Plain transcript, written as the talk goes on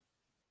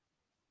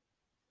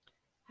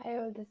Hi,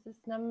 all. This is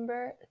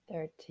number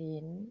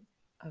 13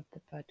 of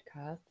the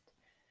podcast,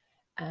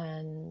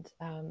 and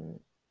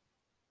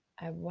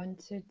I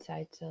want to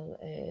title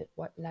it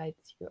What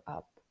Lights You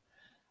Up.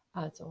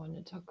 So I want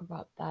to talk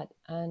about that.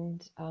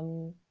 And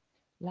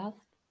last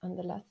on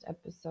the last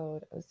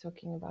episode, I was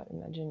talking about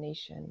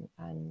imagination,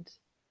 and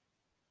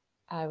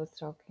I was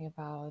talking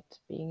about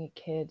being a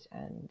kid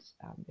and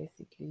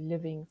basically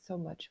living so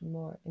much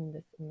more in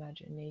this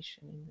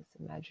imagination, in this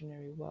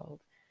imaginary world,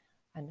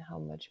 and how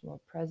much more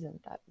present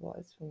that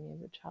was for me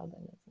as a child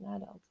and as an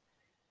adult.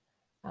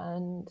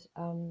 And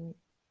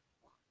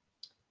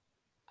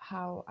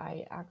how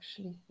I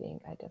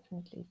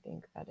definitely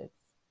think that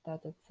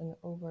it's an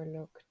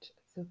overlooked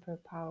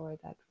superpower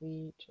that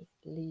we just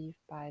leave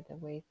by the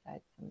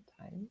wayside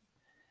sometimes.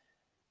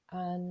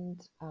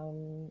 And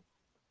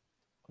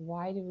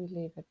why do we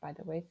leave it by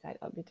the wayside?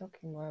 I'll be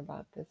talking more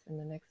about this in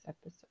the next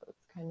episode.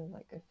 It's kind of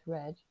like a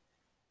thread.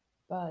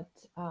 But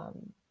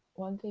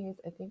one thing is,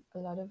 I think a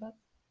lot of us,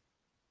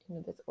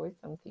 there's always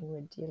something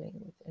we're dealing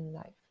with in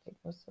life. Like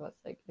most of us,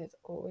 like there's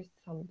always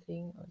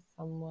something or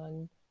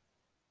someone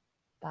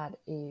that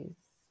is,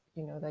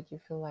 that you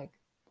feel like,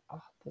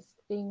 oh, this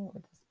thing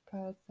or this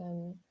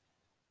person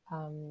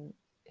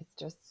is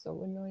just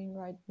so annoying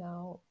right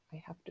now.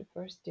 I have to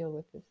first deal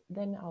with this.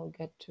 Then I'll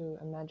get to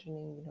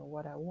imagining,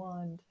 what I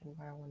want and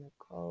where I want to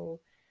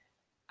go.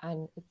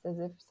 And it's as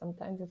if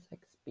sometimes it's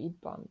like speed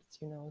bumps,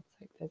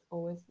 it's like there's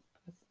always this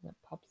person that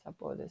pops up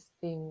or this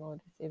thing or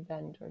this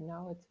event, or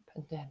now it's a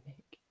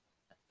pandemic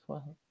as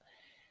well.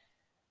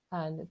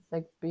 And it's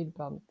like speed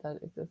bumps that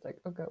it's just like,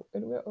 okay,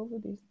 when we're over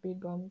these speed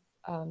bumps,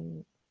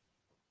 then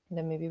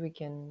maybe we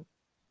can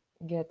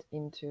get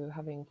into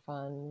having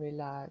fun,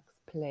 relax,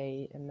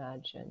 play,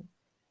 imagine.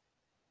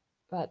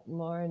 But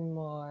more and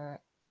more,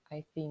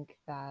 I think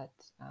that,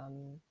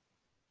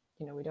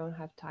 we don't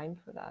have time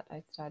for that.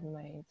 I started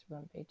my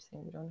Instagram page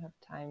saying we don't have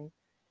time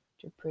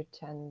to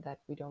pretend that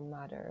we don't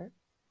matter.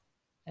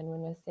 And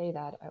when I say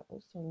that, I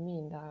also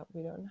mean that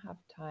we don't have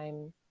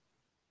time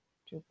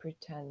to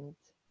pretend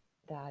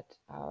that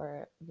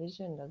our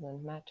vision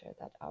doesn't matter,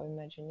 that our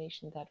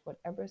imagination, that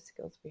whatever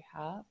skills we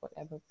have,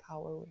 whatever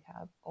power we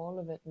have, all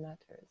of it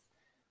matters.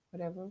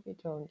 Whatever we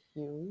don't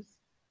use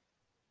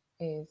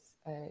is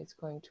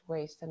going to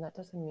waste. And that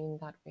doesn't mean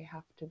that we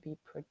have to be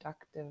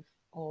productive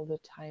all the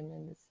time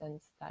in the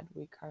sense that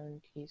we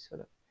currently sort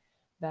of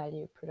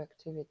value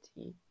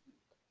productivity.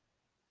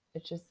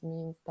 It just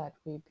means that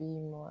we be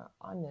more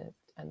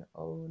honest and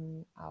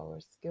own our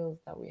skills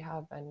that we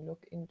have and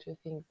look into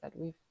things that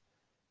we've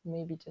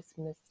maybe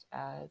dismissed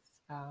as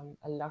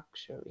a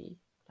luxury,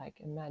 like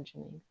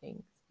imagining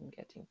things and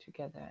getting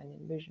together and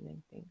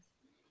envisioning things.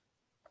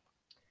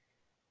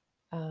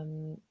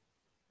 Um,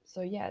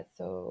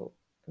 so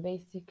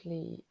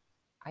basically,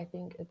 I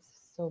think it's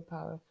so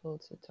powerful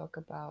to talk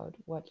about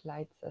what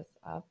lights us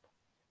up.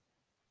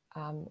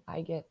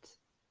 I get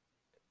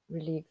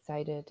really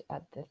excited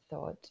at the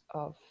thought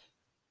of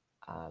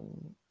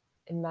um,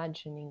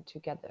 imagining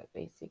together,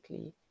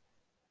 basically.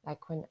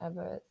 Like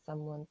whenever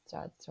someone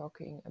starts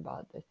talking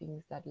about the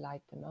things that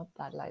light them up,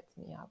 that lights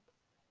me up.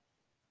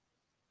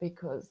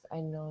 Because I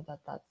know that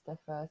that's the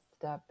first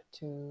step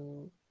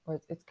to, or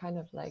it's kind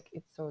of like,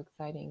 it's so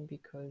exciting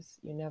because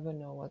you never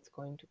know what's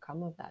going to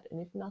come of that.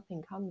 And if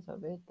nothing comes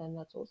of it, then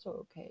that's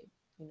also okay,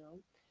 you know?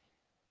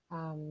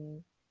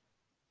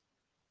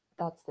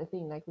 That's the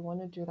thing, like we want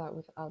to do that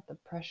without the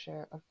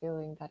pressure of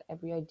feeling that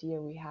every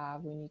idea we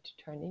have, we need to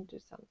turn into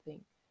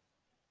something.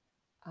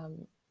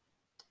 Um,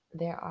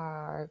 there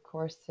are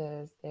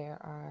courses, there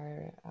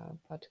are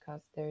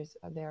podcasts,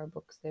 there are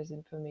books, there's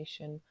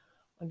information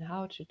on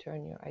how to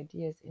turn your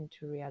ideas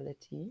into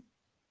reality.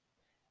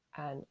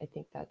 And I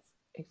think that's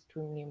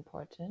extremely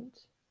important.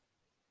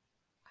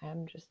 I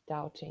am just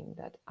doubting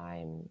that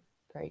I'm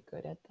very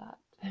good at that.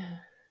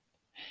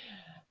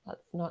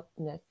 That's not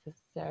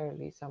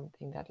necessarily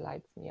something that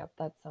lights me up.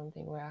 That's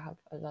something where I have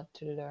a lot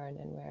to learn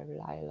and where I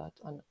rely a lot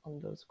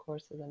on those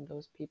courses and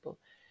those people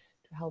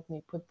to help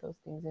me put those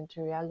things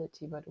into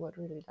reality. But what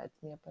really lights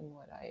me up and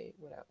what I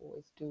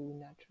always do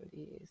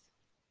naturally is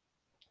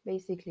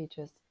basically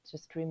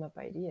just dream up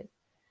ideas.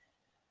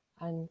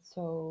 And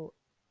so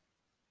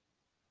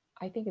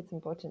I think it's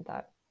important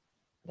that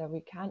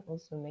we can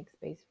also make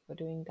space for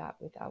doing that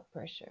without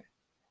pressure.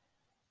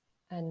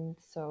 And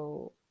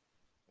so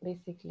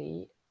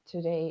basically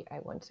today I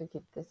want to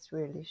keep this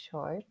really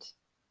short.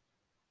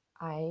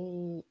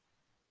 I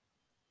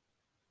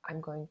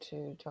I'm going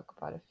to talk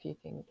about a few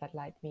things that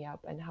light me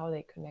up and how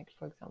they connect,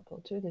 for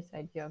example, to this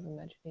idea of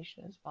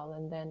imagination as well.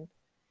 And then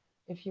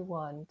if you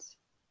want,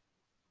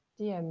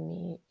 DM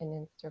me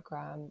in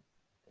Instagram,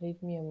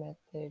 leave me a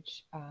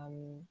message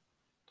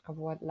of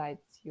what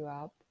lights you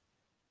up.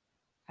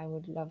 I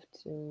would love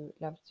to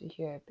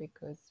hear it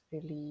because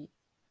really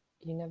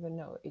you never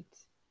know.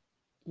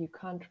 You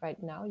can't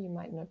right now, you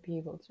might not be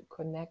able to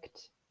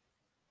connect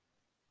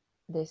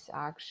this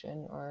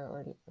action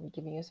or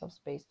giving yourself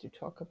space to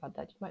talk about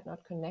that. You might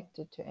not connect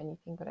it to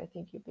anything, but I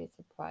think you'd be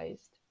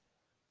surprised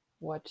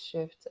what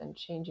shifts and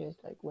changes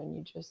like when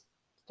you just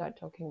start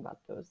talking about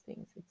those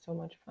things. It's so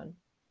much fun.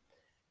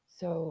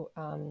 So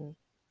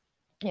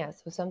yeah,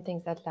 so some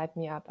things that light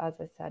me up, as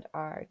I said,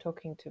 are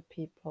talking to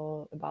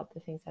people about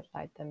the things that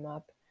light them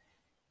up,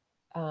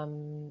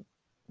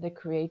 the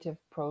creative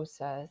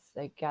process,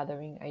 like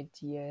gathering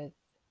ideas,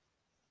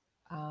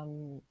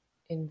 um,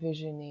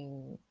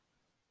 envisioning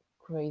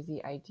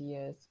crazy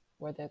ideas,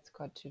 whether it's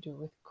got to do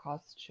with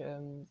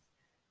costumes,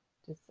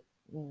 just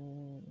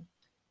mm,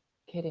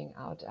 kitting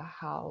out a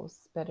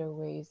house, better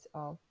ways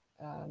of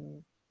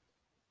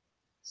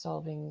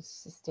solving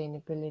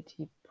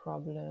sustainability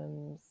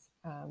problems,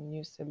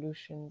 new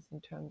solutions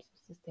in terms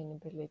of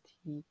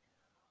sustainability.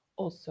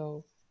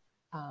 Also,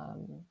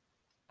 um,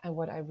 and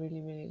what I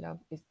really, really love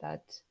is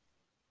that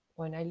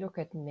when I look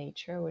at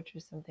nature, which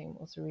is something I'm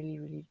also really,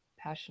 really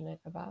passionate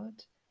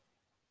about,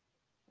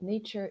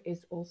 nature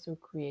is also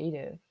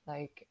creative.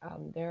 Like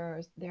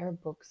there are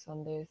books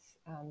on this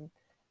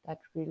that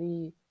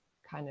really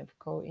kind of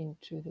go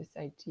into this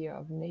idea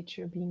of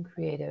nature being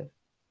creative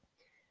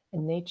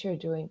and nature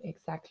doing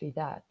exactly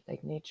that.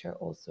 Like nature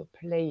also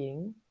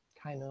playing,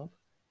 kind of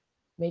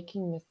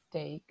making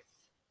mistakes,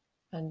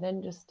 and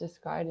then just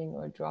discarding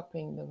or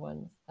dropping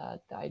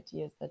the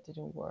ideas that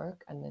didn't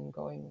work, and then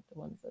going with the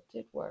ones that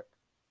did work.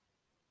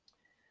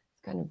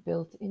 It's kind of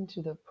built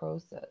into the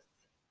process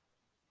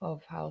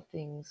of how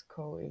things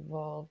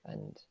co-evolve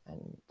and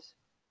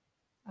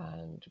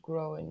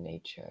grow in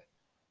nature.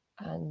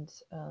 And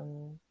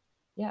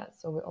yeah,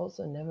 so we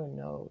also never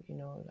know,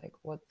 like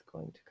what's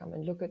going to come.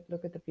 And look at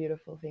the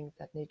beautiful things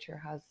that nature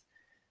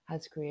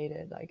has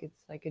created. Like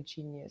it's like a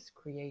genius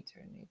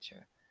creator,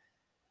 nature.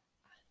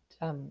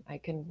 I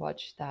can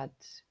watch that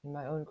in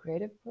my own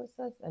creative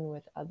process and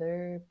with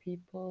other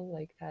people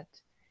like that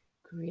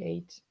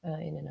create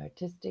in an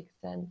artistic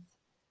sense.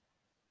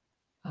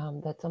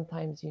 That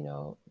sometimes,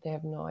 they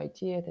have no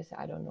idea. They say,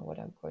 I don't know what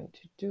I'm going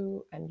to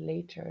do. And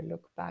later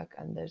look back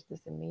and there's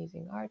this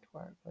amazing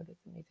artwork or this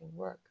amazing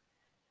work.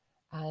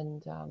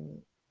 And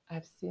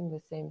I've seen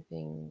the same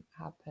thing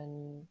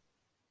happen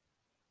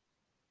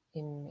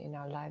in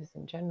our lives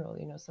in general.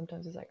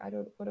 Sometimes it's like,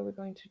 what are we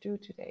going to do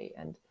today?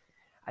 And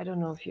I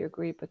don't know if you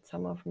agree, but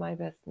some of my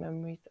best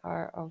memories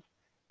are of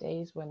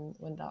days when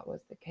that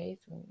was the case,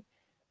 when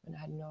I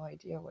had no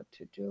idea what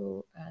to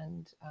do,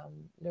 and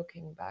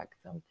looking back,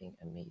 something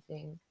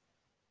amazing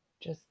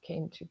just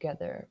came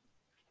together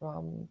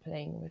from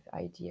playing with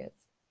ideas.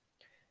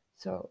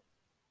 So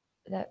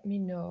let me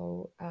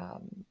know.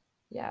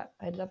 Yeah,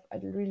 I'd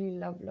really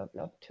love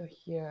to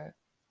hear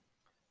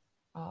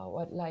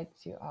what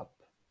lights you up.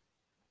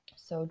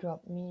 So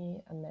drop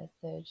me a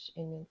message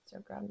in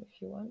Instagram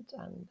if you want,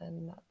 and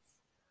then that's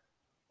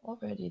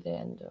already the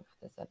end of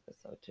this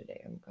episode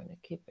today. I'm going to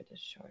keep it a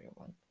shorter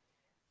one.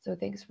 So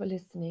thanks for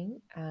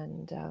listening,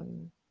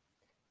 and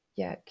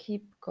yeah,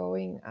 keep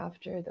going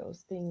after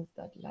those things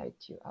that light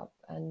you up.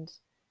 And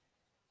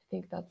I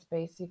think that's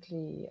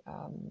basically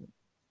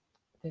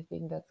the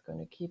thing that's going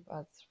to keep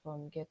us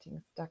from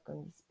getting stuck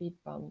on the speed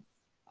bumps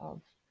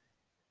of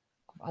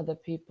other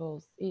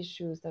people's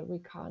issues that we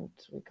can't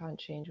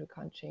change. We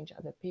can't change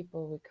other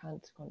people. We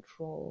can't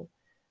control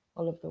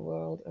all of the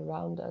world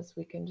around us.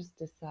 We can just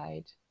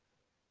decide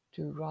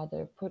to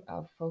rather put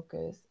our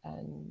focus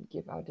and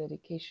give our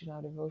dedication,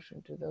 our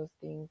devotion to those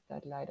things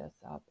that light us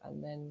up,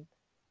 and then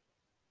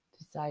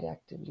decide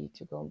actively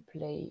to go and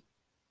play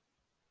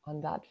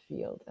on that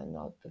field and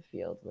not the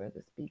field where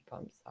the speed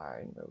bumps are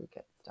and where we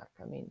get stuck.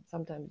 I mean,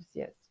 sometimes,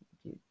 yes,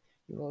 you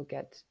will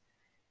get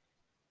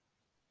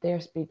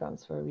their speed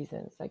bumps for a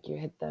reason. It's like you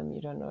hit them,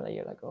 you don't know that,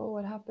 you're like, oh,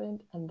 what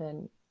happened? And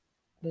then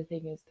the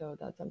thing is, though,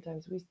 that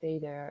sometimes we stay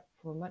there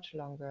for much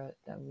longer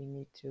than we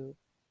need to.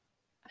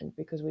 And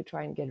because we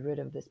try and get rid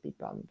of the speed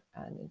bump,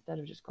 and instead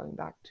of just going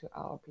back to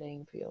our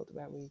playing field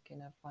where we can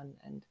have fun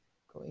and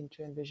go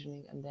into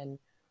envisioning and then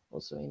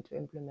also into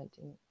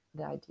implementing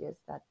the ideas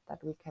that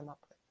we came up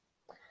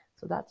with.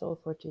 So that's all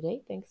for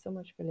today. Thanks so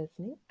much for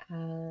listening.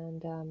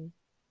 And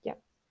yeah,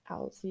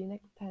 I'll see you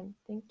next time.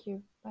 Thank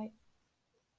you. Bye.